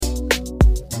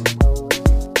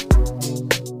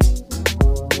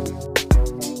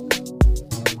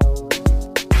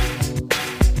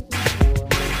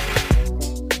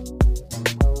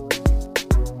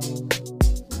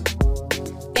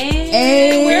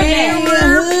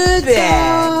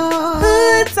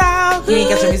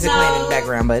music playing in the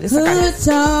background, but it's okay. Good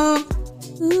time.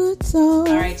 Good time. All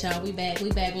right, y'all. We back.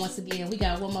 We back once again. We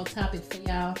got one more topic for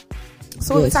y'all.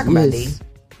 So what we talking about, D?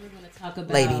 We're going to talk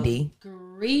about Lady D.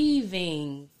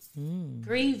 grieving.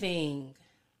 Grieving.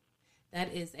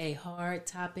 That is a hard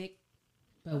topic,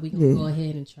 but we can go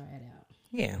ahead and try it out.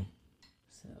 Yeah.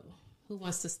 So, who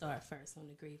wants to start first on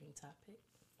the grieving topic?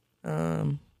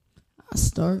 I'll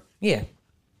start. Yeah.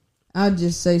 I'll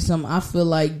just say something. I feel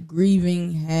like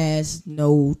grieving has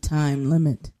no time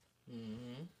limit.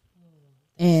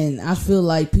 And I feel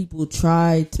like people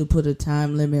try to put a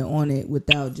time limit on it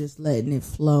without just letting it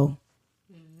flow.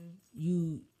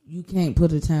 You can't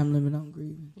put a time limit on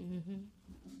grieving.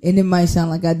 And it might sound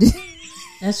like I did.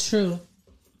 That's true.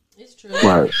 It's true.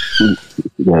 Right.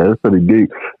 Yeah, it's pretty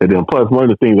deep. And then plus one of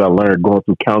the things I learned going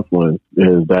through counseling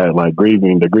is that like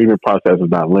the grieving process is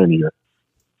not linear.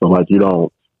 So like you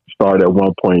don't start at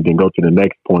one point, then go to the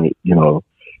next point, and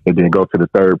then go to the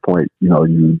third point.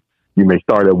 You may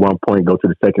start at one point, go to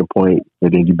the second point,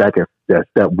 and then you back at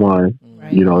step one,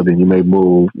 Right. then you may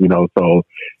move, so,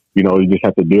 you just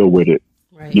have to deal with it,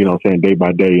 Right. day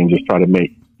by day and just try to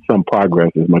make some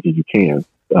progress as much as you can.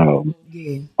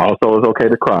 Also, it's okay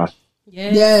to cry.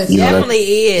 Yes. Definitely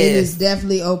It is. is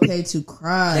definitely okay to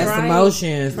cry. That's Right.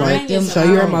 emotions. Crying Like, is show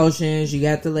your out. emotions. You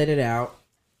got to let it out.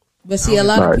 But see, a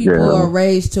lot of Right, people yeah. are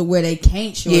raised to where they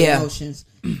can't show Yeah. emotions.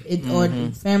 Or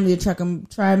the family will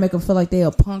try and make them feel like they a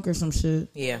punk or some shit.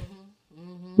 Yeah.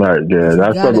 Right, yeah.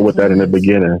 I struggled with that in the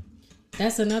beginning.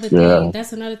 That's another thing. Yeah.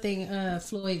 That's another thing,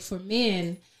 Floyd. For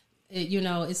men,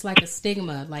 it's like a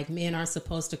stigma. Like men aren't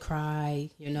supposed to cry,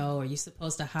 or you're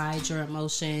supposed to hide your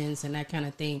emotions and that kind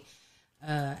of thing.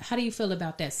 How do you feel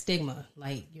about that stigma?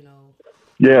 Like,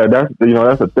 Yeah, that's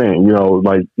the thing.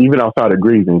 Like even outside of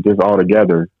grieving, just all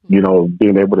together,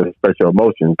 being able to express your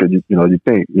emotions because you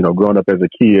think, growing up as a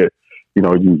kid,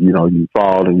 you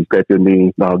fall and you scrape your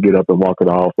knees, now get up and walk it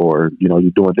off, or you're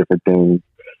doing different things.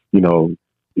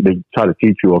 They try to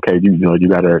teach you, okay, you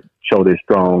got to show this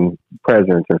strong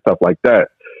presence and stuff like that.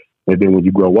 And then when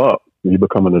you grow up, when you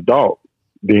become an adult,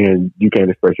 then you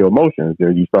can't express your emotions.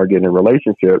 Then you start getting in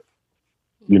relationships.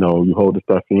 You hold the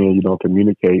stuff in, you don't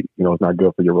communicate, it's not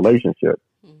good for your relationship.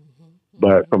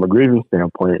 But from a grieving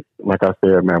standpoint, like I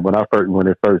said, man, when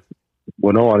it first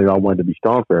went on, I wanted to be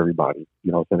strong for everybody,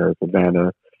 Senator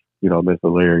Savannah, Miss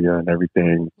Valeria and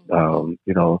everything, and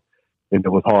it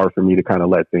was hard for me to kind of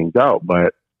let things out,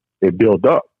 but it built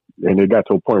up and it got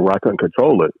to a point where I couldn't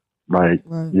control it. Like,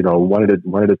 Right. One of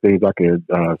the things I could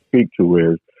speak to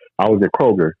is I was at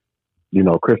Kroger,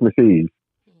 Christmas Eve.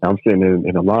 I'm sitting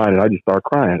in a line and I just started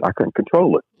crying. I couldn't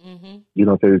control it.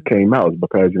 So it came out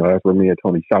because, that's where me and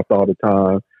Tony shopped all the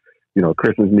time.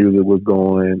 Christmas music was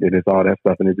going and it's all that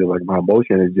stuff. And it's just like my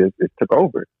emotion, it took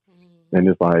over. And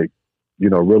it's like,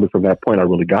 really from that point, I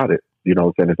really got it.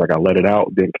 It's like I let it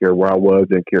out, didn't care where I was,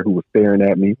 didn't care who was staring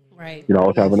at me. right, I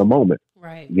was having a moment,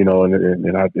 right, and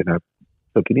I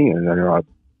took it in.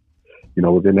 I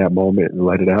was in that moment and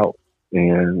let it out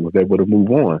and was able to move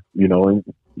on, and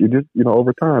you just,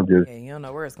 over time, just. Yeah, you don't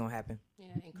know where it's going to happen. yeah.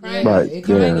 And crying, Right, It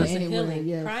crying can is go a anywhere, healing.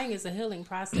 yes. Crying is a healing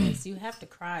process. You have to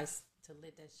cry to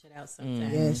let that shit out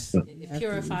sometimes. Yes. It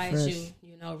purifies you,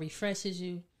 refreshes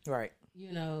you. Right.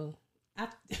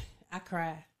 I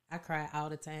cry. I cry all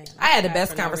the time. I had the cry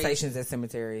best for no conversations at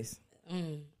cemeteries.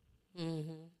 reason.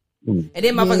 And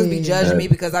then motherfuckers be Yeah. judging me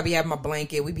because I be having my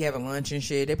blanket. We be having lunch and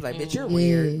shit. They be like, bitch, you're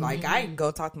weird. Like, I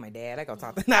go talk to my dad. I go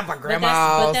talk to not my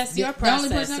grandma. But that's your The only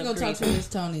process. person I go of talk to grieving. is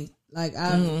Tony. Like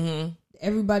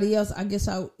everybody else, I guess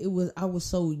I was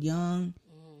so young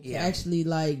to actually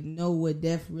like know what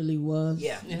death really was.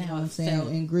 Yeah. You And know how what I'm it saying? felt.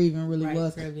 And grieving really Right,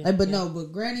 was. grieving, Like, but yeah. no,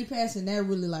 but Granny passing that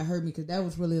really like hurt me because that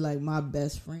was really like my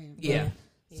best friend. bro. Yeah.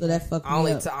 So that fucked I me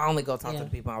only, up. I only go talk Yeah. to the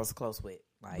people I was close with.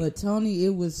 Like, But Tony,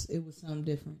 it was something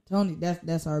different. Tony,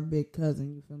 that's our big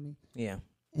cousin. You feel me? yeah.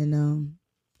 And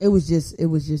it was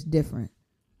just different.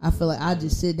 I feel like I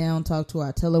just sit down, talk to her,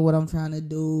 I tell her what I'm trying to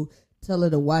do, tell her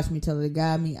to watch me, tell her to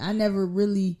guide me. I never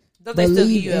really Don't they still give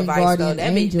believed you in advice though? guardian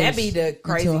That be angels the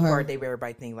crazy until her. part. They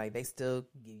everybody think like they still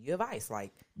give you advice.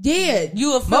 Like, Yeah, you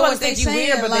will feel motherfuckers what they think you saying.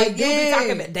 weird, but like, they do be yeah.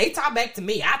 talking. They talk back to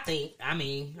me. I think. I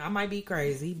mean, I might be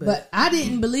crazy, But I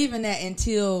didn't believe in that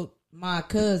until my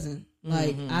cousin.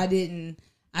 Like I didn't.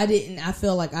 I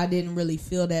feel like I didn't really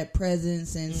feel that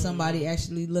presence and somebody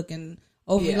actually looking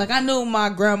over me. Yeah. Like I knew my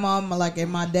grandma,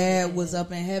 and my dad was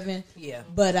up in heaven. yeah,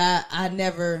 But I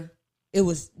never. That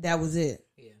was it.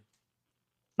 yeah,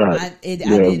 Right. I Yeah.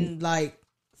 didn't like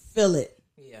feel it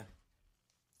yeah.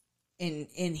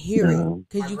 and hear Yeah. it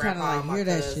because you kind of like my hear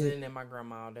that cousin, shit. and my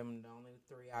grandma. Them the only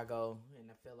three I go, and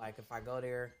I feel like if I go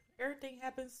there, everything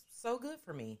happens so good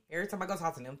for me. Every time I go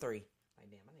talk to them three, like,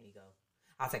 damn, I need to go.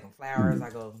 I'll take them flowers. I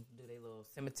go do their little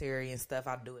cemetery and stuff.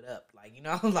 I'll do it up. Like, you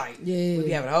know, like, we be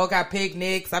having a whole guy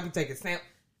picnics. I be taking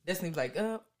Destiny be like,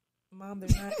 Mom, they're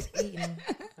not eating.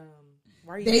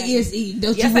 Why are you they is eating.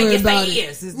 Don't you like, worry about they it.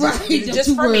 Is. It's right.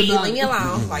 just for me. Leave me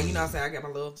alone. Like, you know what I'm saying? I got my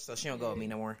little, so she don't go with me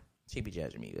no more. She be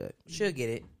judging me, but she'll get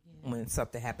it when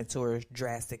something happened to her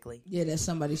drastically. Yeah, that's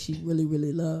somebody she really,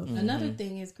 really loves. Mm-hmm. Another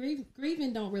thing is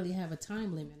grieving don't really have a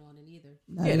time limit on it either.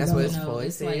 That's what it's for.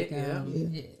 It's like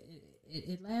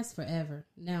it lasts forever.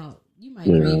 Now you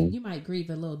might grieve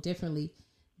a little differently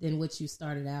than what you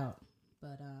started out,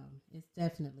 but it's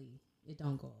definitely it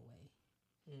don't go away.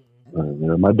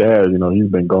 My dad, he's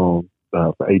been gone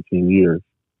for 18 years,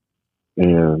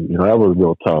 and that was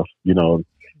real tough. And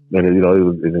it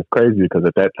was crazy because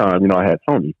at that time, I had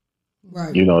Tony.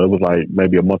 Right. It was like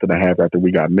maybe a month and a half after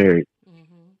we got married,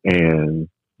 and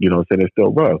said it's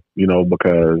still rough.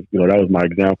 Because that was my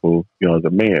example. As a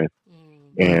man.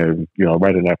 And,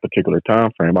 right in that particular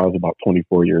time frame, I was about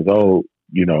 24 years old.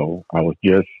 I was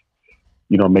just,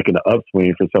 making an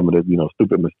upswing for some of the,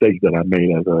 stupid mistakes that I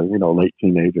made as a, late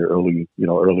teenager, early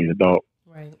adult.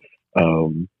 Right.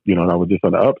 And I was just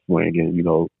on the upswing.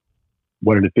 And,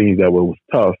 one of the things that was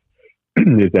tough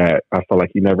is that I felt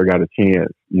like he never got a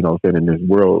chance, in this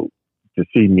world to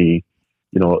see me,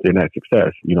 in that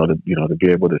success, to be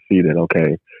able to see that,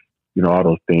 okay, all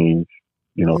those things,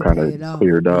 kind of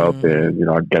cleared up, and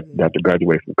I got to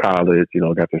graduate from college,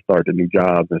 got to start the new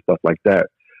jobs and stuff like that,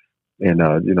 and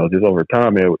just over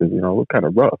time it was kind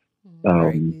of rough,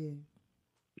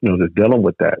 just dealing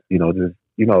with that,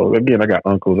 again, I got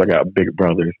uncles, I got big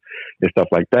brothers and stuff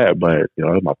like that, but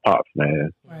it's my pops,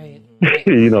 man, right?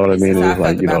 You know what I mean? It's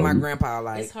like my grandpa,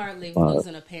 like it's hardly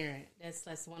losing a parent.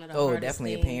 That's one of the hardest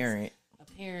definitely things. A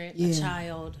parent, a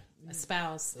child. A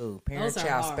spouse, parent,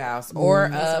 child, spouse, or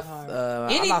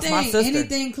I lost my sister.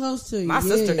 Anything close to you. My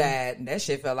sister died. And that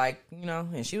shit felt like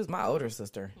and she was my older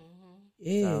sister.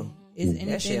 Yeah, so, it's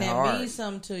anything that means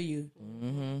something to you.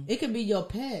 It could be your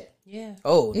pet. Yeah.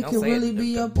 Oh, it could really be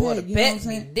your pet. The you know what I'm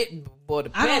saying? The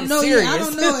pet I don't is know. serious. I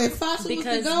don't know if Foster was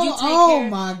to go. Oh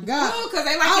my god! Because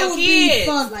they like I your would kids. be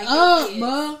fucked up,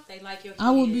 bro. They like your kids. I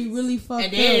would be really fucked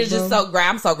up. And then it's just so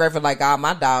I'm so grateful. Like all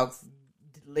my dogs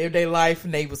live their life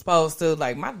and they were supposed to.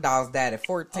 Like my dogs died at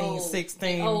 14,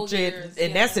 16, shit. Years,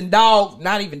 and that's in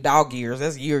not even dog years.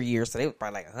 That's years. So they was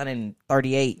probably like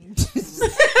 138.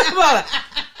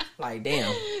 Like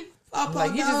damn.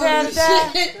 Like you just had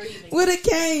that with a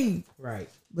cane. Right.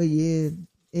 But yeah,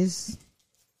 it's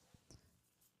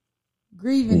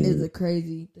grieving is a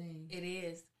crazy thing. It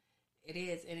is,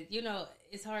 and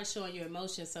it's hard showing your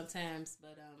emotions sometimes.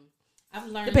 But I've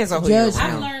learned depends on who you're around.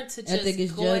 I've learned to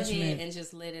just go ahead and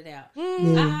just let it out.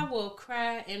 I will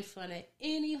cry in front of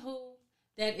any who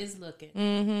that is looking.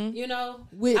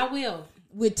 I will.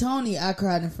 With Tony, I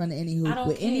cried in front of any who.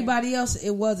 With anybody else,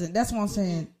 it wasn't. That's what I'm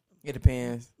saying. It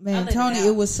depends. Man, Tony,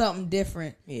 it was something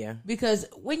different. Yeah. Because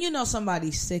when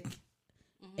somebody's sick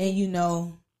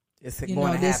and this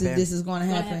is going to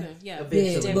happen. Yeah. But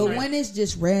when it's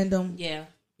just random. Yeah.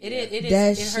 It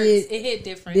that hurts. Shit, it hit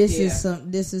different.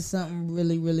 This is something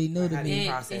really, really new to me.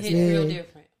 It hit real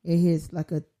different. It hits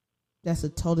that's a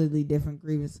totally different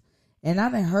grievance. And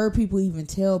I done heard people even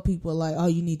tell people like, oh,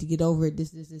 you need to get over it,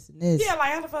 this, and this. Yeah,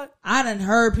 like how the fuck? I done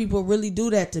heard people really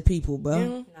do that to people,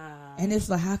 bro. Nah. And it's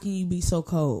like, how can you be so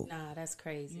cold? Nah, that's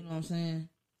crazy. You know what I'm saying?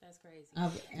 That's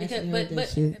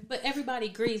crazy. But everybody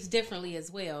grieves differently as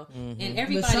well. And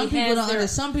everybody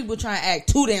some people try to act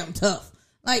too damn tough.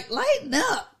 Like, lighten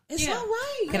up. It's all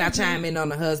right. Can I chime in on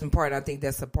the husband part? I think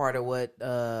that's a part of what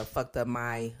fucked up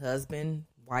my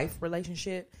husband-wife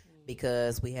relationship.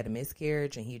 Because we had a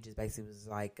miscarriage and he just basically was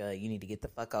like, you need to get the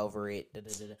fuck over it. Da, da,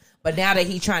 da, da. But now that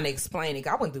he's trying to explain it,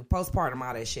 I went through postpartum,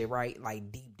 all that shit, right?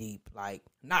 Like deep. Like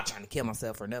not trying to kill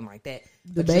myself or nothing like that.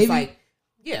 The baby? Like,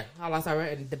 yeah, I lost her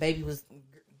and the baby was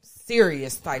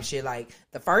serious type shit. Like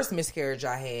the first miscarriage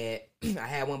I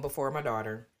had one before my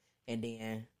daughter and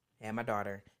then had my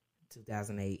daughter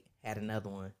 2008, had another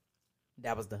one.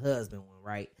 That was the husband one,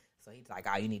 right? So he's like,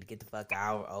 oh, you need to get the fuck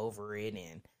out over it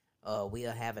and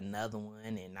we'll have another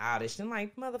one and all this shit. I'm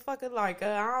like, motherfucker, like,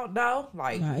 I don't know.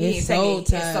 Like, he ain't taking it.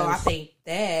 So I think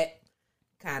that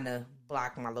kind of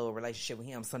blocked my little relationship with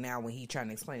him. So now when he trying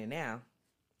to explain it now,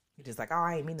 he just like, oh,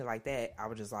 I ain't mean it like that. I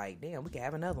was just like, damn, we could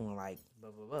have another one, like,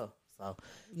 blah, blah, blah. So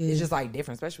it's just like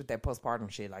different, especially with that postpartum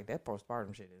shit. Like, that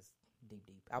postpartum shit is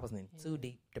deep. I was in 2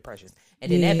 deep depressions.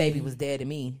 And then that baby was dead to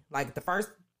me. Like, the first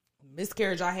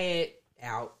miscarriage I had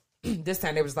out, this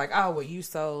time they was like, oh, well, you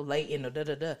so late in the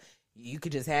da-da-da. You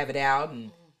could just have it out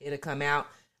and it'll come out.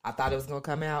 I thought it was gonna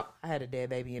come out. I had a dead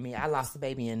baby in me. I lost the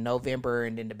baby in November,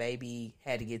 and then the baby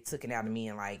had to get taken out of me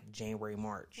in like January,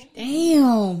 March.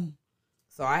 Damn.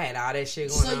 So I had all that shit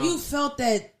going on. So you felt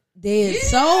that dead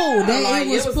soul. That like,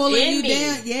 it was pulling in you me.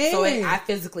 down. Yeah. So I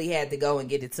physically had to go and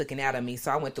get it taken out of me.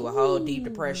 So I went through a whole deep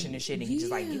depression and shit. And he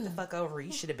just like, get the fuck over it.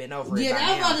 You should have been over it. Yeah, by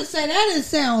I'm now. about to say that it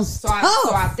sounds So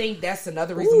tough. I think that's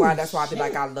another reason why. That's why I be shit.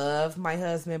 like, I love my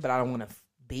husband, but I don't want to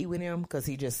be with him because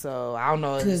he just so I don't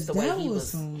know. It's Because the way that he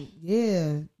was was.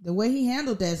 the way he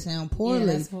handled that sound Yeah, poorly.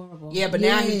 that's horrible. Yeah, but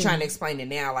now Yeah. he's trying to explain it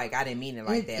now. Like I didn't mean it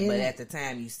like It- that, it- but at the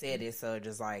time you said it, so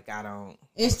just like I don't.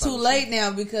 It's fuck too with late you.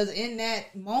 now because in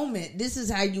that moment, this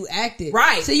is how you acted.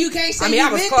 Right. So you can't say I mean, you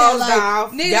I was meant closed that. Like,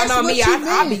 off. nigga, Y'all that's know what me. you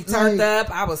I be meant. turned Like,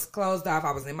 up. I was closed off.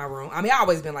 I was in my room. I mean, I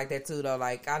always been like that too, though.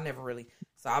 Like I never really.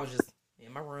 So I was just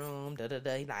in my room. Da da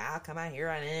da. He's like, I'll come out here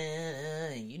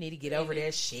and you need to get over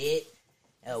that shit.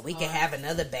 We can have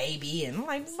another baby, and I'm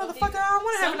like, motherfucker, I don't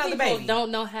want to have another Some baby. people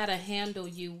don't know how to handle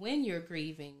you when you're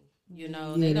grieving. You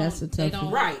know, Yeah, they that's don't. a They tough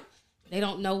don't. Right. They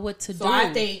don't know what to So do.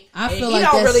 I think I and feel he like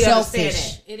don't that's really selfish.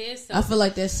 understand it is. I feel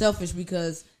like that's selfish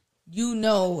because you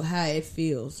know how it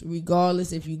feels,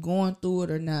 regardless if you're going through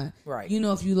it or not. Right. You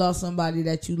know, if you lost somebody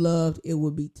that you loved, it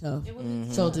would be tough. It would Mm-hmm.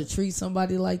 be So to treat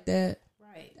somebody like that,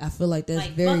 right. I feel like that's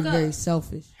Like, very, fuck up. very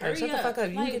selfish. Hey, Hurry shut the fuck up.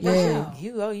 You Like, get wow. that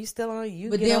shit. You still on you.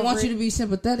 But get then over want it. you to be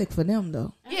sympathetic for them,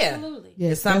 though. Yeah. Absolutely. Yeah,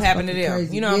 If something that's happened to fucking them,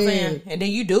 crazy. you know what I'm Yeah. saying? And then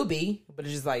you do be, but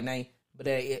it's just like, nah. But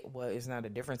it's not a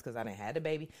difference because I didn't have the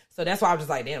baby. So that's why I was just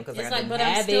like, damn, because It's I like, didn't but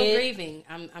have I'm still it. grieving.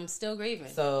 I'm still grieving.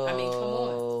 So I mean, come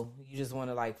on. you just want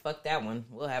to like fuck that one.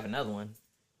 We'll have another one.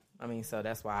 I mean, so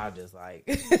that's why I just like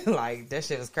like that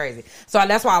shit was crazy. So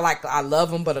that's why I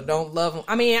love him, but I don't love him.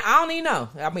 I mean, I don't even know.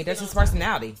 I mean, that's his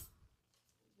personality.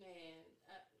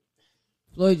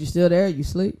 Floyd, you still there? You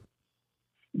sleep?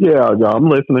 Yeah, I'm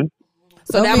listening.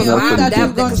 So that was I why thought you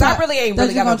was gonna because I chime- really ain't thought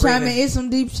really you got no gonna chime in. grieving. It's some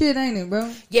deep shit, ain't it,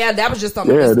 bro? Yeah, that was just on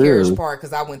the Yeah, it miscarriage is. part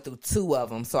because I went through 2 of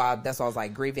them. So that's why I was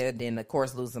like grieving. And then of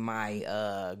course losing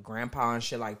my grandpa and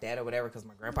shit like that or whatever because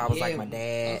my grandpa was like my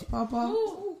dad. Papa.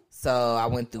 So I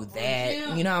went through that.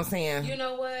 Yeah. You know what I'm saying? You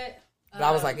know what? But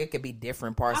I was like, it could be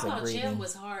different parts of Papa grieving. Jim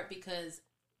was hard because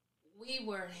we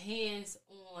were hands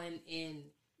on in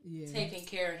taking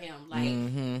care of him. Like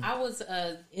Mm-hmm. I was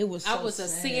a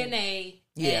sad. CNA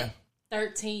Yeah. at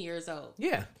 13 years old.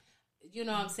 Yeah. You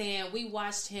know what I'm saying? We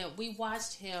watched him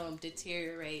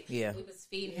deteriorate. Yeah. We was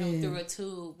feeding him through a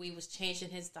tube. We was changing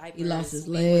his diapers. He lost his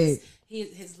We leg.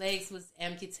 his legs was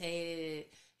amputated.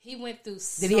 He went through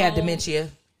Did he have dementia?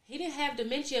 He didn't have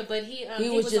dementia, but he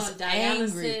was was just on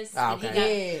dialysis. angry. Oh, And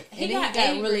okay. Yeah, and then he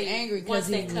got really angry 'cause once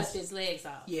he they was- cut his legs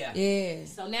off. Yeah. Yeah.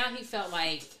 So now he felt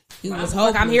like, He What was the fuck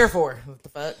I'm hopeless. here for? What the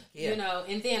fuck? Yeah. you know,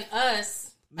 and then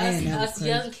us Man, that was us crazy.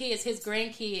 young kids, his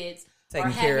grandkids Taking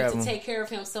are care having of to him. take care of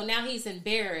him. So now he's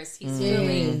embarrassed. He's Yeah.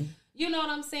 feeling, you know what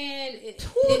I'm saying?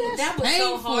 That was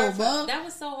so painful, hard. bro. That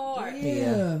was so hard.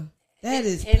 Yeah. That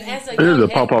is And as a This is young a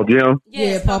Pawpaw Jim.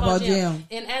 Yes, Yeah, Pawpaw Pawpaw Jim.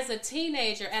 And as a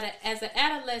teenager, as an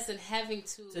adolescent, having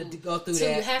to go through to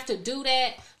that. have to do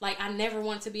that, like I never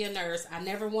wanted to be a nurse. I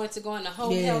never wanted to go into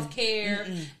home health care.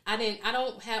 I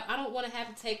don't want to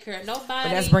have to take care of nobody.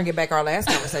 But that's bringing back our last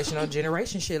conversation on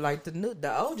generation shit. Like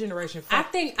the old generation. I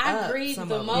fucked think I up grieved some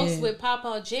the of them. most Yeah. with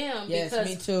Papa Jim Yes, because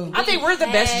me too. I think we're the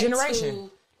best had generation.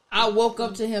 I woke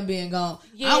up to him being gone.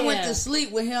 Yeah. I went to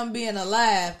sleep with him being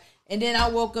alive, and then I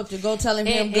woke up to go telling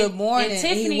him And- good and- morning, and and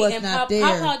Tiffany he was and not there.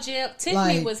 Papa Jim. Tiffany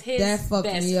Like, was his that fucked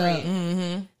best me up.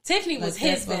 friend. Tiffany was Like, that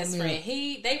his fucked best me friend.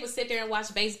 up. They would sit there and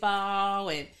watch baseball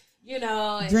and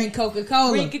and Drink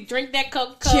Coca-Cola. drink that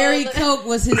Coca-Cola. Cherry Coke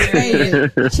was his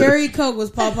favorite. Cherry Coke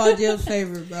was Papa Jim's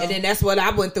favorite, bro. And then that's what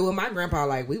I went through with my grandpa.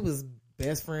 Like we was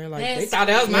best friend. Like they Best thought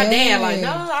that was my friend. dad. Like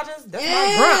Yeah. no, that's Yeah,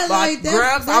 my grump. Like like, that's-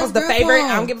 grumps. I was the that's favorite.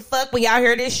 grandpa. I don't give a fuck when y'all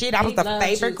hear this shit. I was He the loved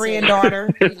favorite you, too. granddaughter.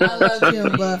 I love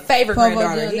him, but Favorite Papa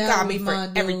granddaughter. Jim, He that called me was for my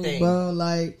dude, everything. bro.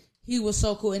 Like he was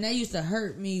so cool, and that used to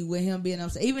hurt me with him being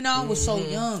upset. Even though I was so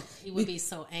young, He would be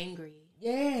so angry.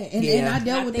 yeah, and Yeah. I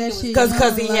dealt I with think that it was shit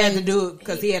Because young, he had to like- do it.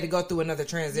 Because he had to go through another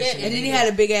transition. Yeah, and then he had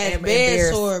a big ass And bed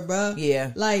embarrassed. sore, bro.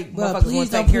 Yeah. Like, bro, Motherfuckers please wanna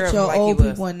don't take care put of your him like he old was.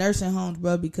 people in nursing homes,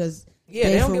 bro, because Yeah, they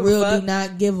they don't for give a real fuck. do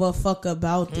not give a fuck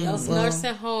about them, Those bro.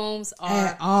 nursing homes are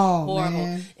At all, horrible.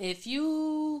 man. If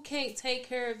you can't take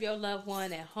care of your loved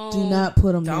one at home, Do not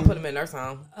put them. Don't put him in nursing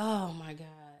home. Oh my God.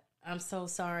 I'm so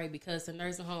sorry because the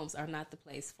nursing homes are not the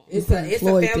place for them. It's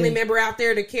a family member out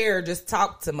there to care. Just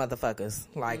talk to motherfuckers.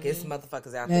 Like, it's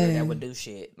motherfuckers out there that would do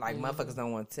shit. Like, motherfuckers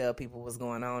don't want to tell people what's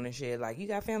going on and shit. Like, you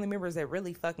got family members that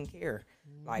really fucking care.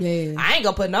 Like, I ain't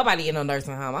gonna put nobody in a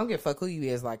nursing home. I don't give a fuck who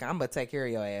you is. Like, I'm gonna take care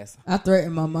of your ass. I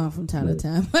threaten my mom from time to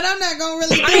time, but I'm not gonna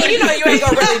really do I mean, it. you know you ain't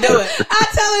gonna really do it. I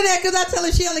tell her that because I tell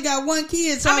her she only got one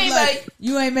kid. So I'm like,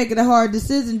 you ain't making a hard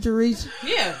decision, Teresa.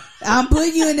 Yeah. I'm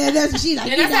putting you in there. That's she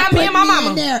like. And that's how me and my mama.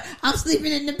 In there. I'm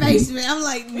sleeping in the basement. I'm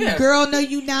like, girl, no,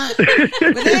 you not. But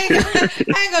I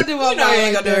ain't gonna do my mom. You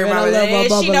ain't gonna do her mama.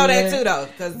 And she know that too, though.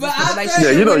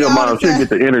 You know your mom. She'll get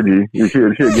the energy.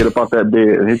 She'll get up off that bed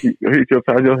and hit you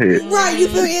upside your head. Right, you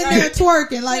feel in there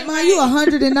twerking like, man, you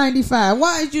 195.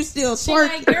 Why is you still twerking?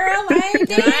 Like, girl, I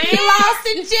ain't lost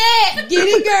in jet. Get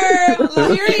it, girl.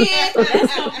 Period.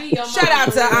 That's gonna be your Shout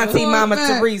out to Auntie Mama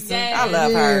Teresa. I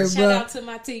love her. Shout out to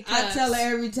my tea. I tell her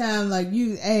every time, like,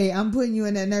 I'm putting you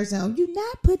in that nursing home. You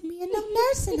not putting me in no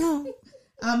nursing home.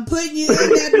 I'm putting you in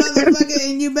that motherfucker,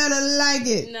 and you better like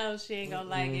it. No, she ain't gonna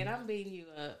like it. I'm beating you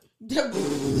up. I'm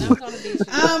gonna beat you.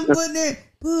 I'm putting her.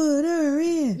 Put her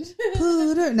in.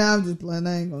 Put her. No, I'm just playing.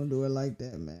 I ain't gonna do it like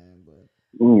that, man. But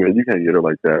you can't get her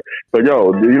like that. But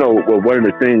yo, you know, one of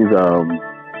the things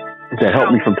that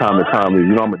help me from time to time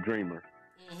is, I'm a dreamer.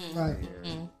 Mm-hmm. Right.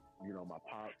 Mm-hmm. You know, my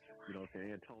pops,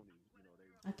 and Tony,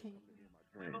 I can't.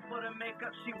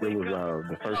 It was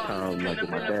the first time, like, with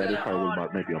my dad. It probably was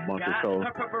about maybe a month or so,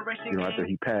 after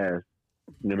he passed.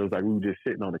 And it was like we were just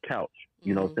sitting on the couch,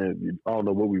 you know what I'm saying? I don't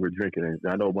know what we were drinking. And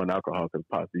I know it wasn't alcohol because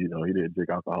Pops, he didn't drink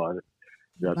alcohol at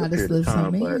the period of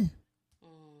time.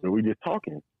 But we just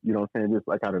talking, you know what I'm saying? Just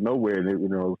like out of nowhere, and it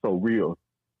was so real,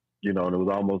 and it was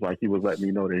almost like he was letting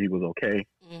me know that he was okay,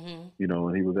 and he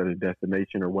was at his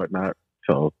destination or whatnot.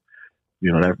 So,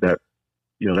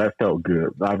 that felt good.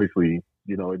 Obviously,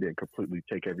 it didn't completely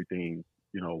take everything,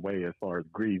 away as far as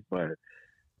grief, but,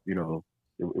 it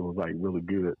was like really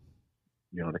good,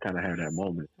 to kind of have that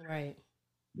moment. Right.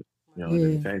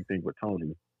 The same thing with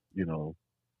Tony, she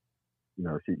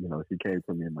came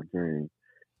to me in my dreams.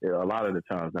 A lot of the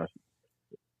times now,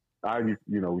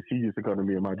 she used to come to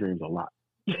me in my dreams a lot.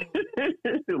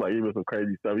 Like, even some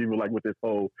crazy stuff, even like with this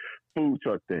whole food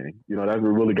truck thing, that's what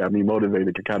really got me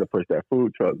motivated to kind of push that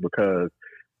food truck because,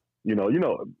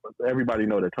 everybody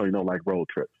know that Tony don't like road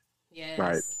trips. Yes.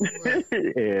 Right.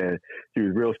 And she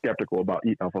was real skeptical about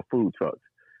eating off of food trucks.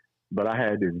 But I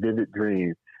had this vivid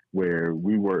dream where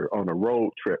we were on a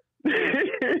road trip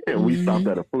and we stopped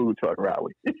at a food truck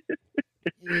rally.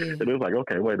 And it was like,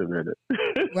 okay, wait a minute.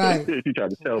 Right. She tried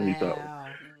to tell me something.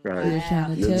 Right.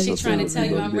 Wow. She's trying to tell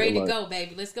you, I'm ready to go,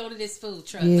 baby. Let's go to this food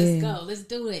truck. Let's go. Let's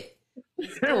do it.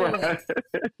 Let's do it. Let's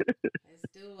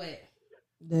do it.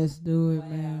 Let's do it,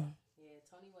 man. Yeah,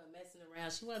 Tony wasn't messing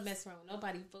around. She wasn't messing around with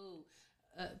nobody's food,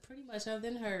 pretty much other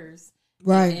than hers.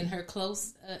 Right. And her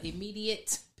close,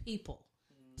 immediate people.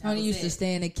 Tony used to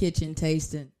stay in the kitchen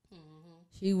tasting.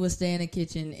 She would stay in the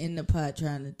kitchen in the pot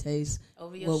trying to taste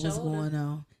what was going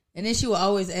on. And then she would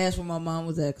always ask where my mom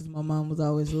was at because my mom was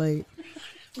always late.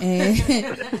 And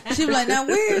she'd be like, now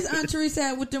where's Aunt Teresa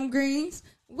at with them greens?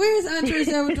 Where's Aunt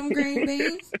Teresa at with them green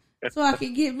beans? So I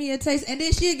could get me a taste. And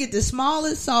then she'd get the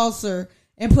smallest saucer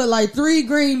and put like 3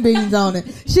 green beans on it.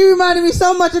 She reminded me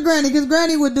so much of Granny because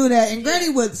Granny would do that. And Granny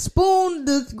would spoon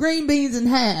the green beans in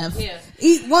half. Yeah.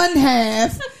 Eat one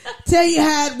half, tell you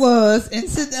how it was, and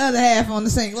sit the other half on the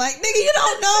sink. Like, nigga, you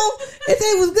don't know if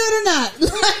they was good or not.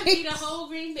 Like, eat a whole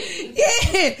green bean.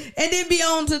 Yeah. And then be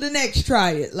on to the next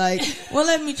try it. Like, well,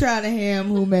 let me try the ham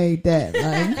who made that.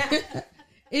 Like,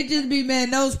 it just be, man,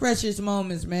 those precious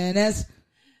moments, man.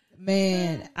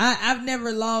 I've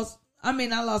never lost. I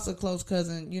mean, I lost a close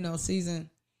cousin, Season.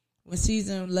 When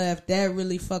Season left, that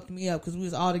really fucked me up because we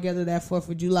was all together that 4th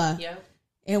of July. Yep.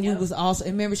 And we was also,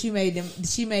 and remember she made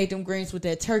them greens with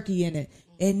that turkey in it.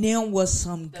 And them was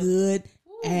some good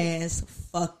ass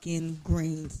fucking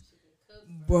greens.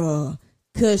 Bruh.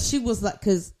 Cause she was like,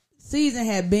 cause Season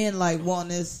had been like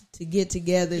wanting us to get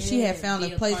together. Yeah, she had found a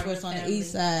place for us on the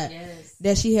east side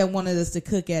that she had wanted us to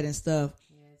cook at and stuff.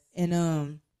 Yes.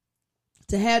 And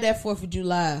to have that 4th of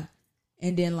July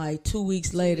and then like 2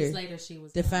 weeks later she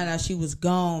was to find out she was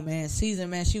gone, man. Season,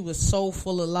 man, she was so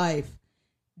full of life.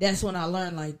 That's when I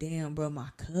learned, like, damn, bro, my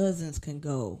cousins can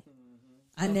go.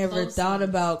 I never thought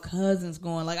about cousins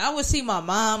going. Like, I would see my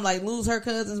mom, like, lose her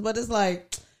cousins, but it's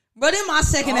like, bro, they're my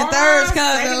second and third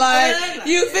cousin. Like,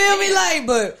 you feel me? Like,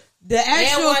 but the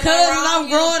actual cousins I'm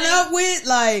growing up with,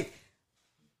 like,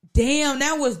 damn,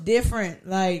 that was different.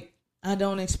 Like, I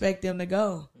don't expect them to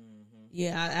go.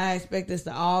 Yeah, I expect us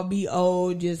to all be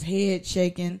old, just head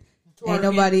shaking, Ain't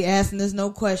nobody asking us no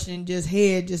question. Just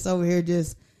head, just over here,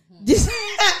 just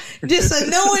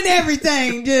knowing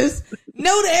everything. Just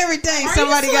know to everything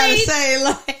somebody got to say.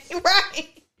 Like, right.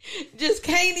 Just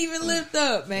can't even lift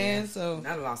up, man. So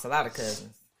I lost a lot of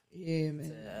cousins. Yeah, man.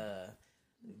 To,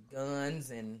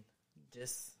 guns and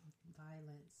just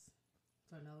Violence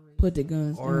for no reason. Put the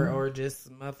guns down. or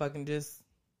just motherfucking just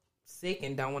sick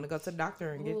and don't want to go to the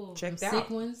doctor and get checked out. Sick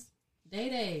ones.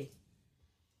 Day.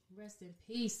 Rest in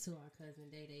peace to our cousin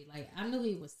Day. Like, I knew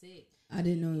he was sick. I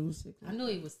didn't know he was sick. I knew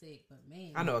he was sick, but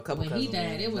man, I know a couple when he cousins,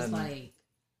 died, it was nothing. like,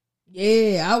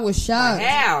 Yeah, I was shocked.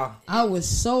 How? I was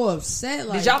so upset.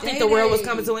 Like, Did y'all think the world was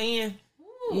coming to an end?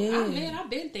 ooh, Yeah. man, I've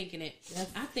been thinking it.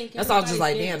 I think That's all just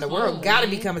like, everybody's damn, the getting world cold, got to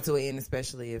be man. coming to an end,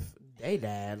 especially if they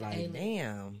died. Like, Hey,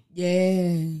 damn.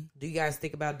 Yeah. Do you guys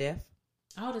think about death?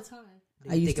 all the time. Do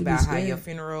I you used think to be about how scared. your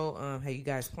funeral, how you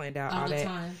guys planned out all All the that?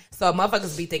 time. So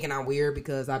motherfuckers be thinking I'm weird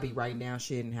because I be writing down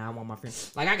shit and how I want my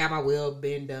friends. Like, I got my will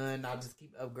been done. I'll just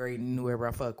keep upgrading whoever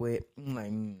I fuck with. I'm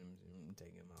like,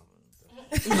 take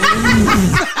it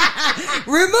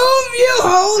Remove you,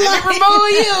 whole Let me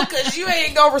remove you because you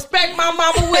ain't gonna respect my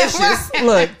mama wishes.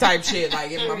 Look, type shit.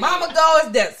 Like, if my mama go,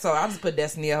 it's death. So I just put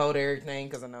destiny a hold of everything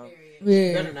because I know you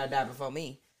Yeah. better not die before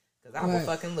me because I will Right.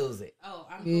 fucking lose it. Oh,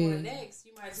 I'm Yeah. going next.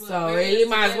 You might as well. So bury you us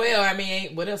might as together. well. I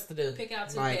mean, what else to do? Pick out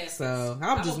two like, baskets. so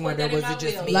I'ma I'm just put wondering, that in was it my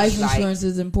just will. me? Life Like, insurance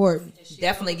is important.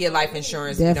 definitely get life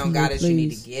insurance. If you don't got it, you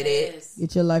need to get it. Yes.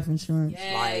 Get your life insurance.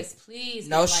 Yes, Like, please.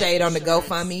 No get shade life on the insurance.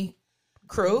 GoFundMe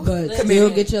crew. But Listen. still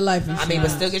get your life insurance. I mean,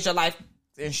 but still get your life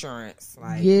insurance.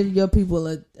 Like, Give your people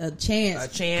a chance. A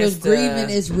chance Because to- grieving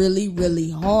is really, really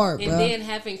hard, And bro. then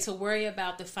having to worry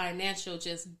about the financial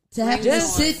just To have to brings on-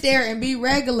 sit there and be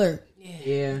regular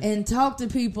yeah. and talk to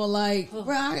people like, bro,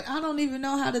 I don't even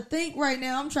know how to think right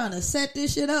now. I'm trying to set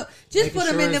this shit up. Just Making put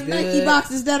them sure in it's them Nike good.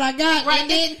 boxes that I got, Right. and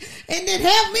then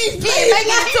help me, please. Make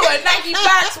it into a Nike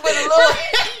box with a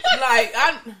little, like,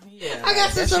 I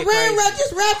got some saran wrap.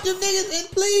 Just wrap them niggas in,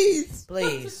 please.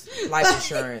 Please, life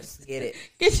insurance, get it.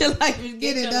 Get your life and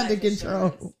get it your under life control.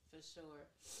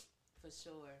 insurance, For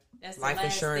sure. That's the Life last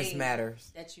insurance thing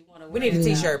matters. that you want to We need a Yeah.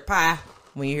 T-shirt pie.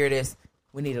 When you hear this,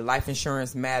 we need a life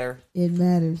insurance matter. It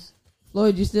matters.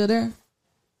 Floyd, you still there?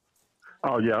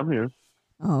 Oh yeah, I'm here.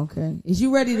 Oh, okay. Is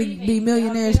you ready to be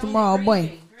millionaires tomorrow,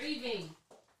 boy? Grieving.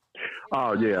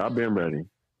 Oh yeah, I've been ready.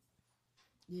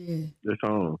 Yeah. It's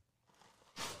on.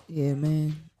 Yeah,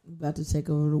 man. We about to take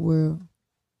over the world.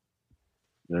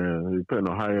 Yeah, he's putting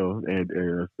Ohio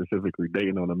and specifically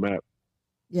Dayton on the map.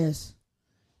 Yes.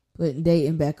 Putting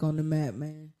Dayton back on the map,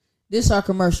 man. This our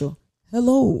commercial.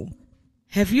 Hello.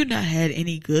 Have you not had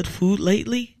any good food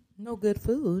lately? No good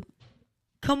food.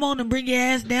 Come on and bring your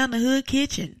ass down to Hood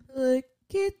Kitchen. Good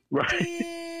kitchen.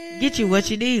 Right. Get you what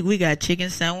you need. We got chicken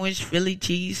sandwich, Philly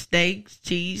cheese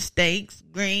steaks,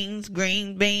 greens,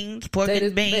 green beans, pork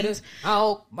and beans.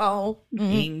 Oh,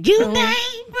 And you name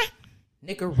it.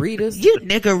 Nickeritas. You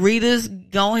nickeritas,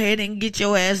 go ahead and get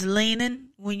your ass leaning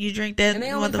when you drink that. And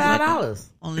they only motherfucker. $5.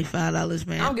 Only $5,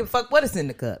 man. I don't give a fuck what is in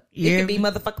the cup. Yeah. It could be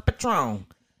motherfucking Patron.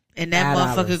 And that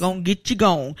 $5. motherfucker gonna get you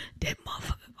gone. That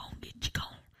motherfucker gonna get you gone.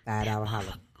 $5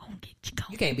 holla. Gonna get you gone.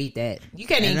 You can't beat that. You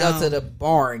can't even At go to all. the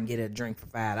bar and get a drink for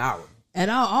 $5. And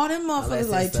all them Unless motherfuckers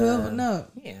like it's, 12 and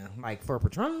up. Yeah, like for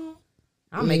Patron.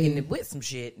 I'm making it with some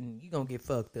shit and you gonna get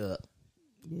fucked up.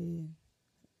 Yeah.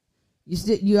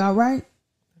 You all right?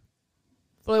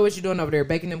 Floyd, what you doing over there?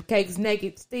 Baking them cakes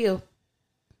naked still?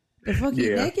 The fuck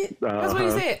you Yeah. naked? That's what he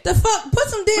said. The fuck? Put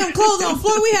some damn clothes on,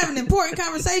 Floyd. We having important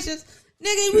conversations.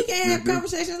 Nigga, we can't have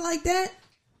conversations like that.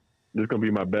 This is gonna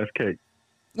be my best cake.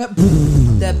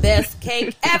 The best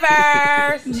cake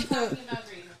ever.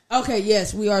 Okay,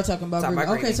 yes, we are talking about grieving.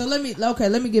 Okay, so let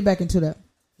me get back into that.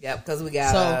 Yep, because we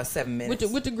got So, 7 minutes.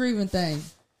 With the grieving thing,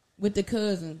 with the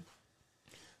cousin,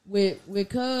 with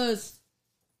cuz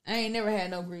I ain't never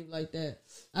had no grief like that.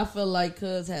 I feel like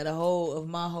cuz had a whole of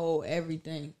my whole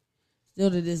everything. Still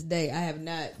to this day, I have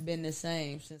not been the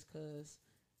same since cuz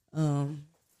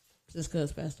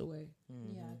passed away.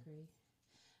 Yeah, I agree.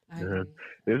 Yeah.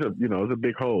 It's a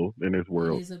big hole in this It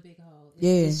world. is a big hole.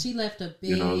 Yeah. She left a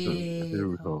big You know, it's a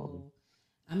huge hole. hole.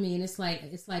 I mean, it's like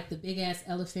the big ass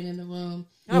elephant in the room.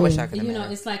 I wish I could You have know, met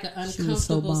her. it's like an She was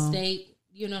so uncomfortable bomb. state.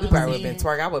 You know We what I'm probably would saying? have been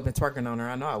twerking. I would have been twerking on her.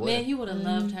 I know I would. Man, you would have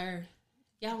loved her.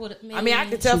 Y'all would have. I mean, I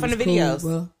could tell She from the was cool, videos.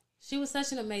 bro. She was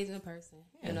such an amazing person.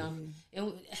 You know,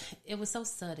 it was so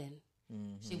sudden.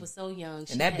 She was so young.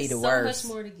 She that'd be had the so worst.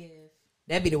 much more to give.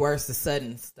 That'd be the worst, the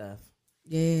sudden stuff.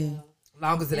 Yeah. As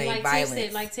long as it And ain't like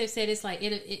violent. Tiff said, it's like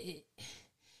it.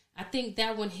 I think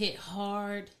that one hit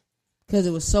hard Because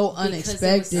it was so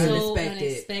unexpected.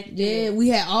 Unexpected. Yeah, we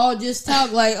had all just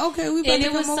talked like, okay, we about and to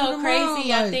it was come so over crazy.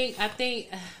 tomorrow. I think,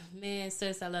 man,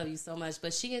 sis, I love you so much.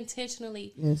 But she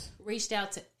intentionally reached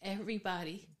out to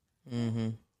everybody. Mm-hmm.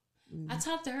 I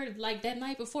talked to her like that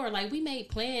night before. Like we made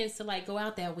plans to like go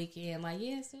out that weekend. Like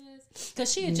yes,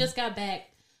 because she had just got back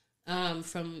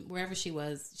from wherever she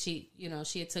was. She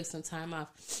had took some time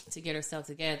off to get herself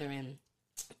together. And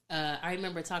I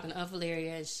remember talking to Aunt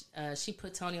Valeria, and she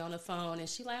put Tony on the phone, and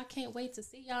she like, I can't wait to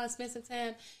see y'all and spend some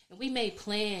time. And we made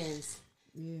plans.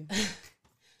 Yeah,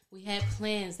 we had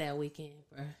plans that weekend,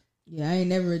 bro. Yeah, I ain't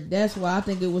never. That's why I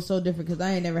think it was so different because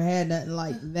I ain't never had nothing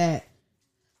like that.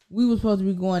 We was supposed to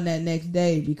be going that next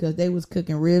day because they was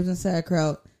cooking ribs and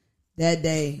sauerkraut that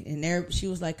day. And there, she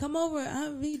was like, come over.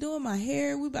 I'll be doing my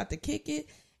hair. We about to kick it.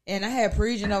 And I had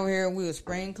Parisian over here and we was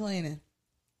spring cleaning.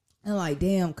 And like,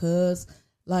 damn, cuz.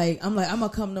 Like, I'm going to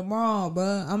come tomorrow,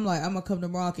 bro. I'm going to come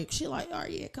tomorrow. Kick. She like, all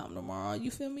right, yeah, come tomorrow. You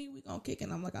feel me? We going to kick it.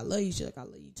 And I'm like, I love you. She like, I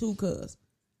love you too, cuz.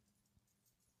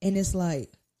 And it's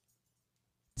like,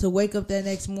 to wake up that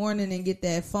next morning and get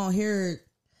that phone here,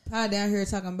 pie down here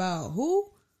talking about who?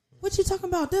 What you talking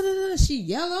about? Da, da, da. She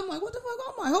yelled. I'm like, what the fuck?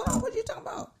 I'm like, hold on, what you talking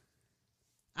about?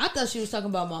 I thought she was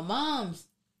talking about my mom's,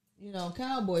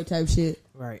 cowboy type shit.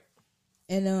 Right.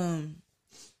 And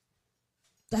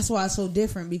that's why it's so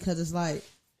different because it's like,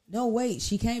 no, wait,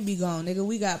 she can't be gone, nigga.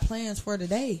 We got plans for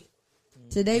today.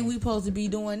 Today we supposed to be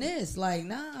doing this. Like,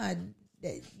 nah,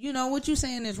 what you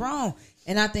saying is wrong.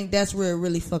 And I think that's where it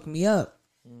really fucked me up.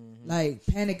 Mm-hmm. Like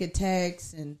panic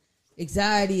attacks and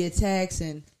anxiety attacks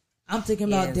and I'm thinking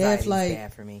about death, like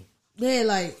bad for me. Yeah,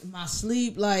 like my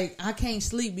sleep, like I can't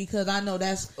sleep because I know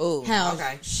that's how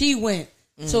she went.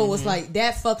 Mm-hmm. So it was like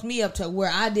that fucked me up to where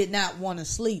I did not want to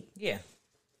sleep. Yeah,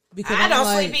 because I don't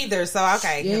sleep either. So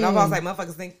okay, yeah. I was like,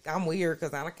 motherfuckers think I'm weird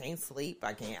because I can't sleep.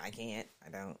 I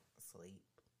don't sleep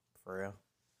for real.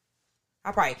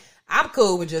 I'm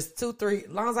cool with just 2-3. As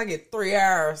long as I get 3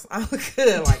 hours, I'm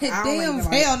good. Like, damn,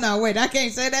 hell no, wait, I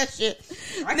can't say that shit.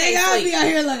 Nigga, I'll be out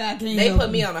here like I can't. They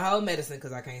put me on the whole medicine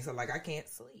because I can't. So like, I can't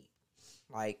sleep.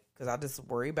 Like, because I just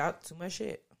worry about too much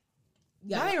shit.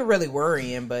 Yeah. Not even really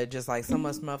worrying, but just like so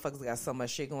much motherfuckers got so much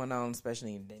shit going on,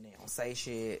 especially if they don't say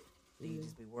shit. You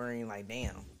just be worrying like,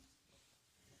 damn.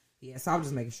 Yeah, so I was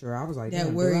just making sure. I was like,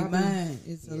 that worried mind.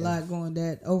 It's a lot going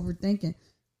that overthinking.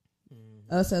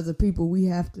 Us as a people, we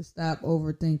have to stop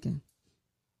overthinking.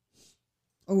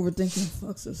 Overthinking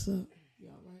fucks us up. You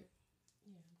all right?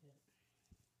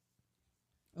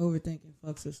 Yeah. Overthinking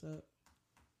fucks us up.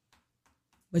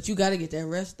 But you got to get that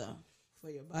rest though for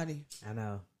your body. I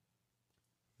know.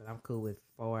 But I'm cool with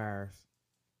 4 hours.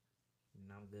 And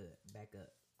I'm good. Back up.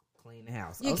 Clean the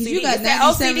house. Yeah, because you got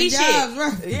 97 jobs, shit.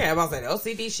 Right? Yeah, I'm about to say the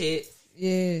OCD shit.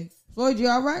 Yeah. Floyd, you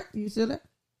all right? You still there?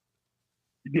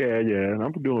 Yeah,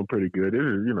 I'm doing pretty good. It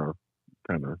is,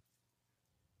 kind of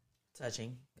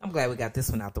touching. I'm glad we got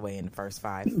this one out the way in the first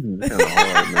 5.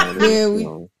 Hard, yeah,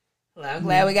 well, I'm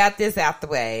glad we got this out the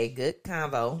way. Good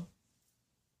convo.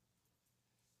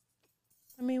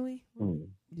 I mean, we.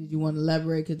 Did you want to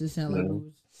elaborate? Because it sounded like we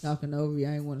was talking over you.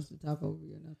 I ain't want us to talk over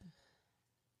you or nothing.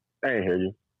 I ain't hear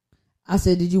you. I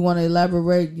said, did you want to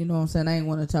elaborate? You know what I'm saying? I ain't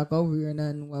want to talk over you or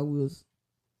nothing while we was.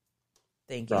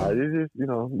 Thank you. It's just,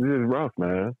 this is rough,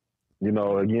 man.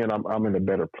 Again, I'm in a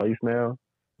better place now.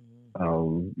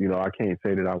 I can't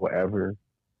say that I will ever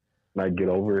get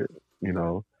over it.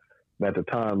 At the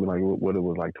time, what it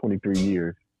was 23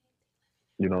 years.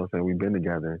 What I'm saying? We've been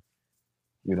together.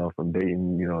 From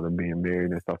dating, to being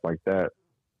married and stuff like that.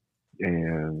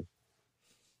 And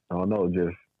I don't know,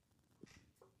 just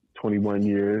 21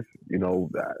 years.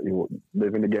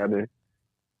 Living together.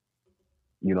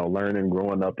 Learning,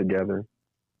 growing up together.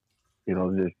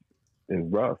 Just it's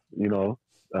rough,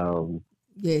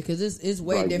 Yeah, because it's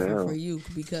way right different now. for you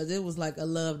because it was like a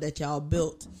love that y'all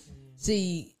built.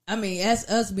 See, I mean, as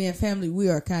us being family, we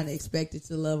are kind of expected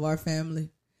to love our family,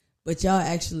 but y'all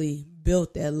actually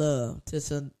built that love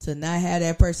to not have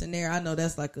that person there. I know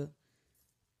that's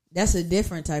that's a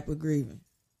different type of grieving.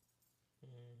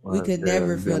 We could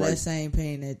never feel that same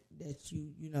pain that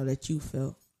you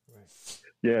felt. Right.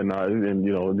 Yeah, no, and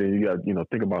then you got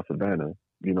think about Savannah.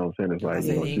 You know what I'm saying? It's like,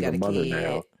 she's a mother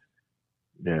now.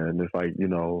 Yeah, and it's like,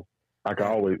 I can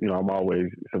always, I'm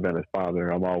always Savannah's father.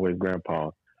 I'm always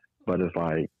grandpa. But it's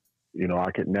like,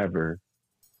 I could never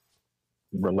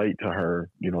relate to her,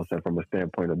 from a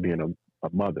standpoint of being a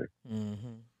mother.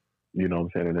 Mm-hmm. You know what I'm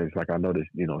saying? And it's like, I know that,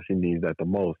 she needs that the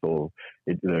most. So,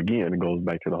 it goes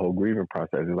back to the whole grieving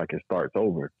process. It's like it starts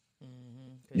over.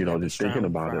 Mm-hmm. Just thinking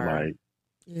about it, like,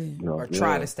 or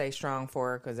try to stay strong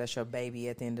for her because that's your baby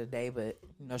at the end of the day. But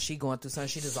she going through something.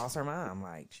 She just lost her mom.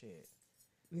 Like shit.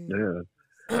 Yeah.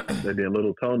 And then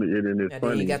little Tony, and then it's And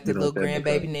funny. then you got the little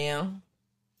grandbaby now.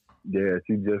 Yeah,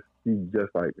 she's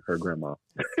just like her grandma.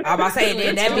 I'm about to say,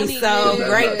 then that'd be so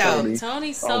great though.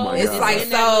 Tony's soul. Oh It's like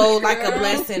so like a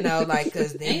blessing though, like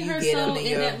because then Ain't you her get soul them in to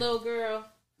your. that little girl?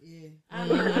 Yeah. I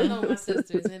know my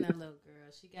sister's in that little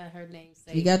girl. She got her name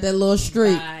saved. She got that little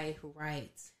streak. Right.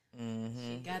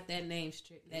 Mm-hmm. She got that name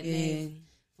name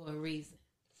for a reason.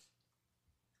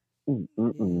 Yeah,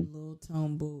 little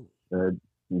tone boot. And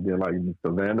then like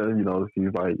Savannah,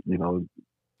 she's like,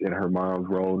 in her mom's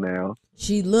role now.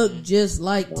 She looked just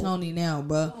like Tony now,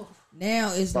 bro. Oh.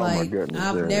 Now it's Oh, my like goodness,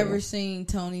 I've never seen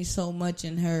Tony so much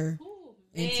in her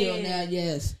until now.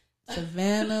 Yes,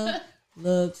 Savannah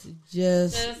looks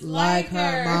just like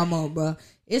her mama, bro.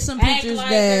 It's some pictures like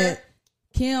that her.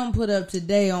 Kim put up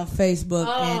today on Facebook,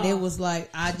 and it was like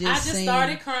I just seen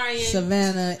started crying.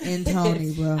 Savannah and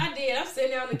Tony, bro. I did. I'm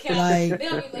sitting there on the couch. Like,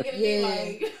 They'll be looking at me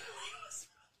like.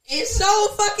 It's so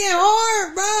fucking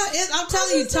hard, bro. I'm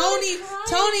telling you,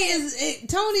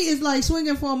 Tony is like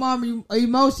swinging for my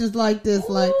emotions like this,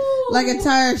 like a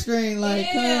tire string,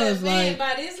 like cuz, like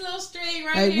by this little string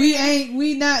right here.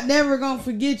 We not never gonna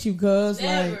forget you, cuz,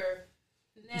 like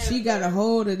never. She got a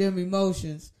hold of them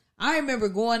emotions. I remember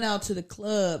going out to the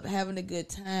club, having a good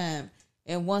time,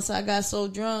 and once I got so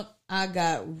drunk, I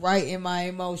got right in my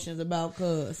emotions about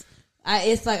cuz.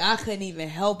 It's like I couldn't even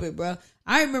help it, bro.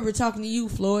 I remember talking to you,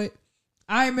 Floyd.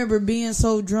 I remember being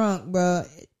so drunk, bro,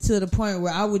 to the point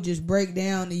where I would just break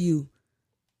down to you.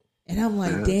 And I'm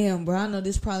like, damn, bro, I know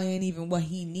this probably ain't even what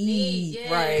he needs.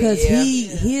 Right. Because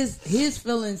his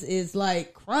feelings is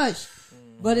like crushed.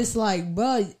 But it's like,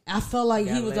 bro, I felt like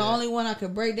he was the only one I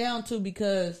could break down to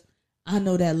because I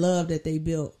know that love that they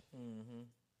built. Mm-hmm.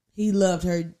 He loved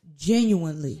her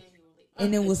genuinely.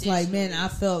 And it was like, man, I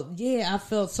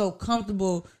felt so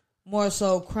comfortable, more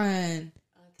so crying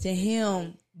to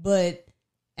him, but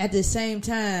at the same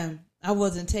time, I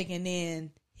wasn't taking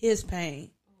in his pain.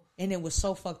 And it was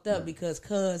so fucked up because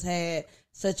cuz had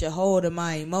such a hold of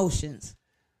my emotions.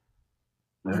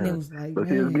 Man. And it was like, but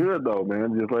man. it's good though,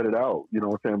 man. Just let it out. You know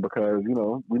what I'm saying? Because,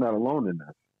 we're not alone in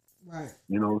that. Right.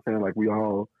 You know what I'm saying? Like we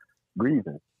all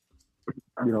grieving.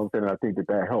 You know what I'm saying? I think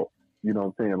that helps. You know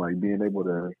what I'm saying? Like being able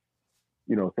to,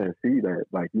 see that,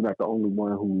 like, you're not the only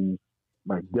one who's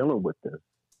like dealing with this.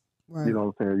 Right. You know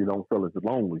what I'm saying? You don't feel as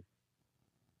lonely.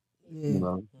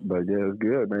 Yeah. But yeah, it's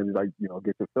good, man. It's like,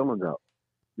 get your feelings out.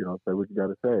 Say what you got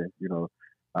to say.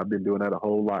 I've been doing that a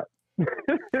whole lot.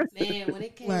 Man, when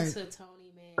it came to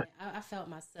Tony, man, I felt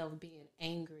myself being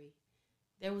angry.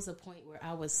 There was a point where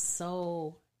I was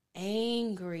so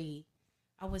angry.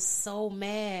 I was so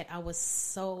mad.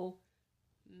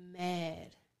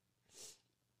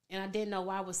 And I didn't know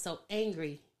why I was so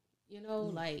angry.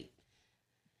 Like,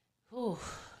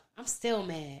 I'm still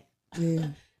mad. Yeah.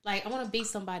 Like, I want to beat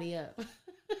somebody up.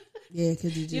 Yeah,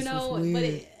 because it just was weird. But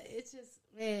it's just,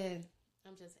 man,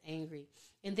 I'm just angry.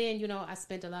 And then, I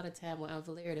spent a lot of time with Aunt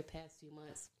Valeria the past few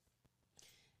months.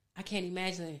 I can't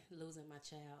imagine losing my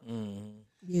child. Mm-hmm.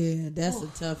 Yeah, that's a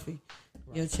toughie.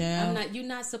 Right. Your child. You're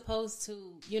not supposed to,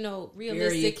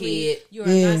 realistically, you're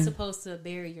not supposed to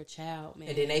bury your child, man.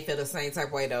 And then they feel the same type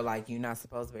of way though, like you're not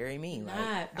supposed to bury me. Like,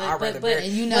 I'd rather bury.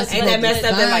 And you not ain't that messed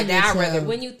up? Like that, I'd rather.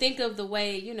 When you think of the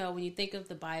way, when you think of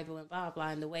the Bible and blah blah,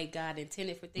 and the way God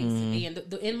intended for things to be, and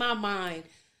in my mind.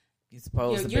 You're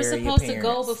supposed to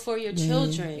go before your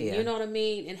children. Yeah. You know what I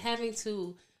mean? And having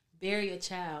to bury a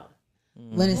child.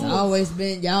 When it's always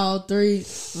been y'all three,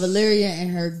 Valeria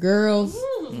and her girls.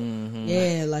 Mm-hmm.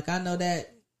 Yeah, like I know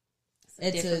that for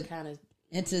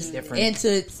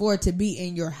it to be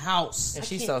in your house. And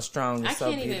she's so strong and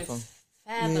so beautiful.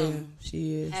 Fathom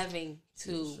she is having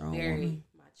to bury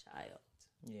my child.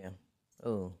 Yeah.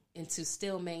 Oh. And to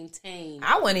still maintain.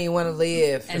 I wouldn't even want to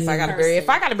live if I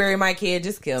got to bury my kid.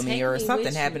 Just kill me, or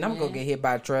something happened. I'm gonna get hit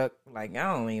by a truck. Like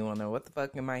I don't even want to know what the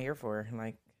fuck am I here for.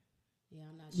 Like, yeah,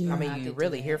 I'm not sure. I mean, you're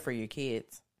really here for your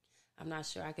kids. I'm not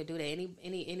sure I could do that.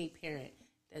 Any parent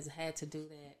that's had to do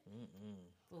that.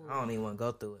 I don't even want to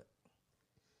go through it.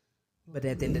 But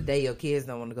at the end of the day, your kids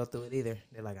don't want to go through it either.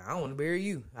 They're like, I don't want to bury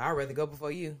you. I'd rather go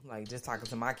before you. Like just talking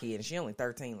to my kid, and she only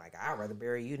 13. Like I'd rather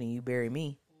bury you than you bury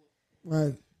me.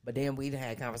 Right. But then we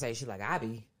had conversations like I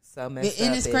be so messed up.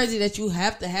 And it's crazy that you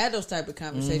have to have those type of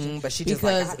conversations. Mm-hmm, but she just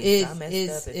because like,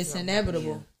 it's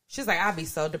inevitable. She's like, I be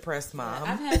so depressed, Mom.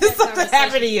 I've had that something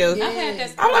happened to you. Yeah. I've had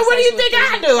that I'm like, what do you think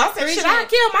I do? I said, shit, I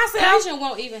kill myself. Persian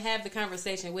won't even have the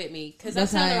conversation with me because I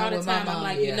tell her all the time, I'm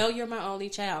like, you're my only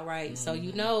child, right?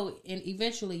 Mm-hmm. So and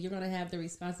eventually you're gonna have the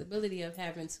responsibility of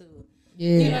having to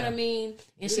Yeah. You know what I mean?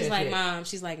 And she's that like, shit. Mom,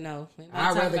 she's like, no.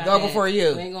 I'd rather go before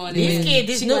you. We ain't going These there. kids,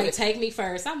 this She new, like, take me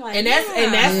first. I'm like, and that's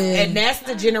yeah. that's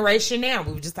the generation now.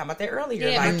 We were just talking about that earlier.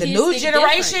 Yeah, like my the kids new think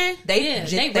generation, different.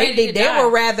 they Yeah, they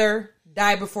would rather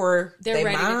die before They're they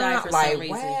ready to mom. die for like, some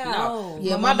reason. wow. No.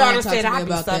 Yeah, When my my daughter mom talked said to me I'd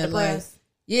be about so that, depressed.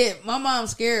 Yeah, my mom's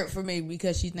scared for me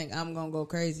because she think I'm gonna go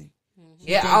crazy.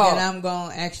 She Yeah, think that I'm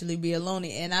gonna actually be a loner,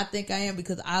 and I think I am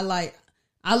because I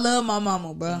love my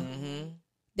mama, bro. Mm-hmm.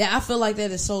 That I feel like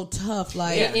that is so tough.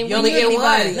 Like, Yeah. And you only get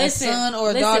one. a son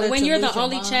or a daughter. when to you're lose the your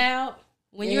only mom. child,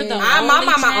 when you're the Yeah. only My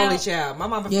mama child, only child. My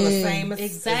mama feel the Yeah. same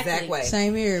Exactly. exact way.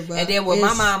 Same here, bro. And then with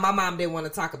It's- my mom didn't want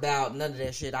to talk about none of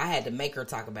that shit. I had to make her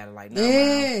talk about it. Like, no,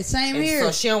 Yeah, Mom. same And here.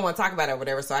 so she don't want to talk about it or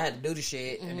whatever. So I had to do the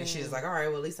shit. And then she was like, all right,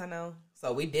 well, at least I know.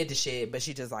 So we did the shit. But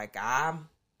she just like, I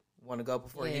want to go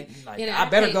before you. Like, I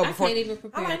better go before. I can't even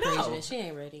prepare I'm like, for no. Asia. She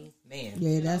ain't ready. Man.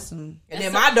 Yeah, that's some. And That's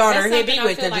then my daughter that's hit me something I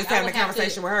with feel it. like Just I having a would have to-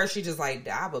 conversation with her. She just like,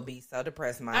 I would be so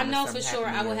depressed, Mom. I if know for something sure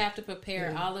happened I to would you. have to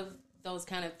prepare all of those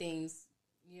kind of things.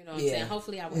 You know what I'm Yeah. saying?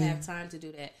 Hopefully I would have time to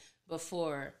do that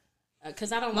before.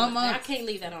 Because I don't My want, mom- I can't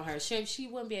leave that on her. She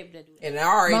wouldn't be able to do that. And I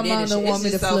already My did mom it. don't want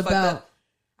me to flip out.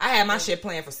 I had my shit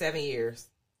planned for 7 years.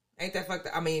 Ain't that fucked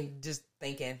up? I mean, just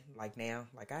thinking like now,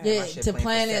 like I had Yeah, my shit to planned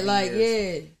plan for it 7 like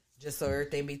years. Just so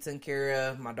everything be taken care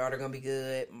of. My daughter gonna be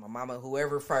good. My mama,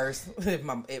 whoever first.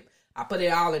 I put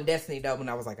it all in Destiny though, when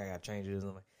I was like, I gotta change it.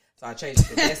 So I changed it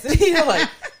to Destiny. Like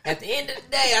at the end of the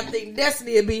day, I think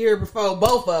Destiny will be here before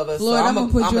both of us. Lord, so I'm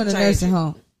gonna put you in a change nursing it.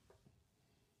 home.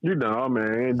 You know,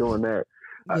 man, I ain't doing that.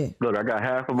 Yeah. Look, I got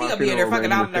half of my gonna be in there funeral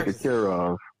fucking all arrangements taken nurses. care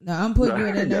of. No, I'm putting you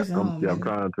in a nursing home. I'm man.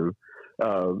 trying to.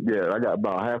 Yeah, I got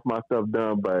about half my stuff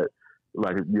done, but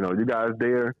like, you know, you guys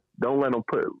there, don't let them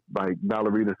put like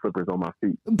ballerina slippers on my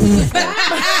feet.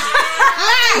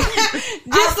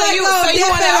 Just so like you on want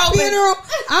Death that at a open? funeral,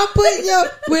 I'm putting your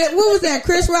what was that?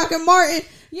 Chris Rock and Martin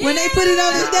when they put it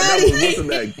on his daddy. Wasn't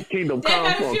that Kingdom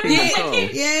Come from Kingdom Yeah. Come?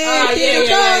 Yeah,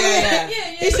 yeah.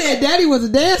 He said daddy was a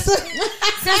dancer.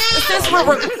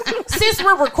 Since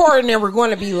we're recording and we're going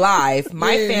to be live,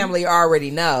 my Yeah. family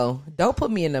already know. Don't put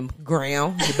me in the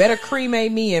ground. You better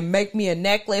cremate me and make me a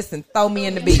necklace and throw me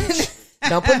in the beach.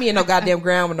 Don't put me in no goddamn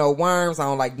ground with no worms. I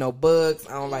don't like no bugs.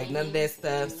 I don't like none of that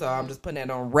stuff. So I'm just putting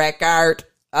that on record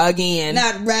again.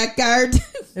 Not record.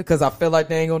 Because I feel like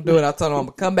they ain't gonna do it. I told them I'm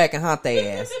gonna come back and haunt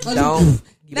their ass. Don't.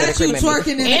 You Not you cremate me. twerking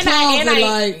in the and closet I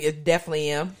like, definitely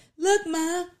am. look,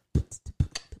 ma.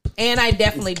 And I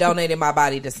definitely donated my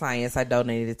body to science. I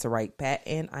donated it to Right Pat,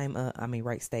 and I'm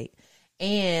Right State.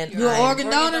 And You an organ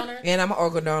donor? And I'm an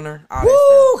organ donor. All Woo!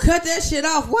 that Cut that shit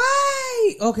off.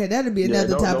 Why? Okay, that'll be another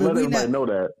don't topic. let We everybody not know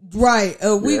that. right.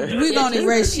 We Yeah. gonna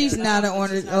erase. She's Yeah. not an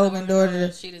She's not organ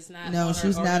donor. She does not. No, want her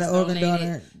she's not an organs organ donated.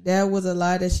 donor. That was a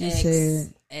lie that she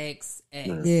said. X.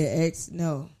 Yeah,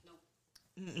 no.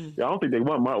 Yeah, I don't think they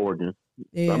want my organs.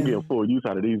 Yeah. I'm getting full use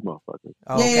out of these motherfuckers.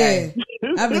 stuff. Okay. Yeah.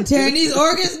 I've been tearing these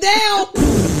organs down.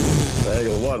 I ain't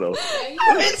gonna want those.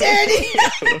 I've been tearing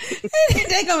these.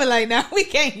 They gonna be like, nah, we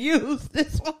can't use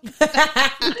this one.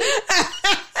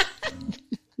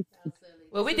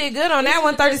 Well, we did good on that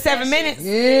one. 37 minutes.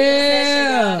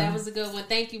 Yeah. That was a good one.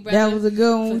 Thank you, brother. That was a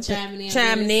good one. for chiming in.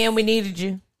 Chiming in, we needed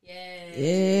you.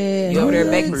 Yeah. You over there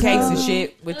Good baking cakes and talk.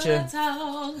 shit with your.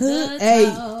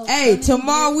 Hey,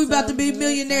 tomorrow we about to be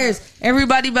millionaires.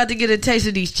 Everybody about to get a taste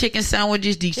of these chicken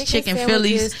sandwiches, these chicken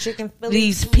Phillies,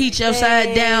 these peach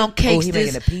upside down cakes. Oh, he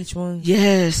this- making a peach one.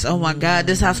 Yes. Oh my God,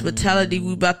 this hospitality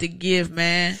we about to give,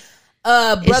 man.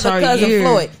 Brother our cousin year.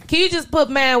 Floyd, can you just put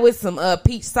mine with some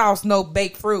peach sauce, no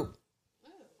baked fruit?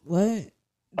 What?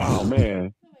 Oh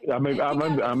man, I may be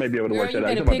able to work that out.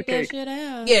 You talking about Better the pick that cake? shit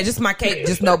out. Yeah, just my cake,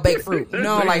 just no baked fruit. You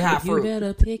don't like hot You fruit.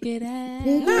 better pick it out.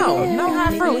 No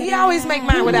hot fruit. He always make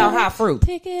mine without hot fruit.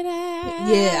 Pick it out.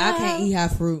 Yeah, I can't eat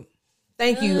hot fruit.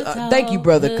 Thank you,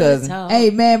 brother cousin.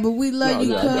 Hey man, but we love No,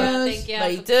 you, yeah, cuz. Thank y'all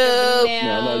Love you for too. coming Yeah, I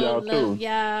out. love y'all too. Love You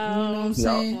know what y'all. I'm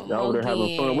saying? Y'all over there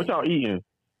having fun. What y'all eating?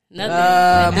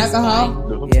 Nothing.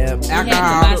 Alcohol? Yeah, We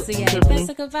alcohol. had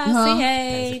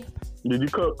Cavassier. Did you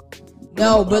cook?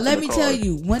 No, but let me tell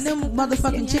you, when them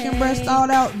motherfucking chicken breasts thawed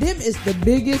out, them is the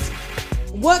biggest.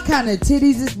 What kind of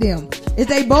titties is them? Is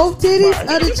they both titties of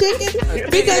the chicken?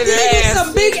 Because these is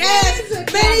some big ass.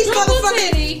 Man, these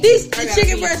motherfucking these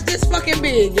chicken breasts this fucking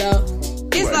big, yo.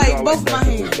 It's like both my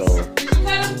hands.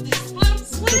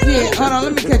 Yeah, hold on,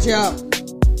 let me cut you out.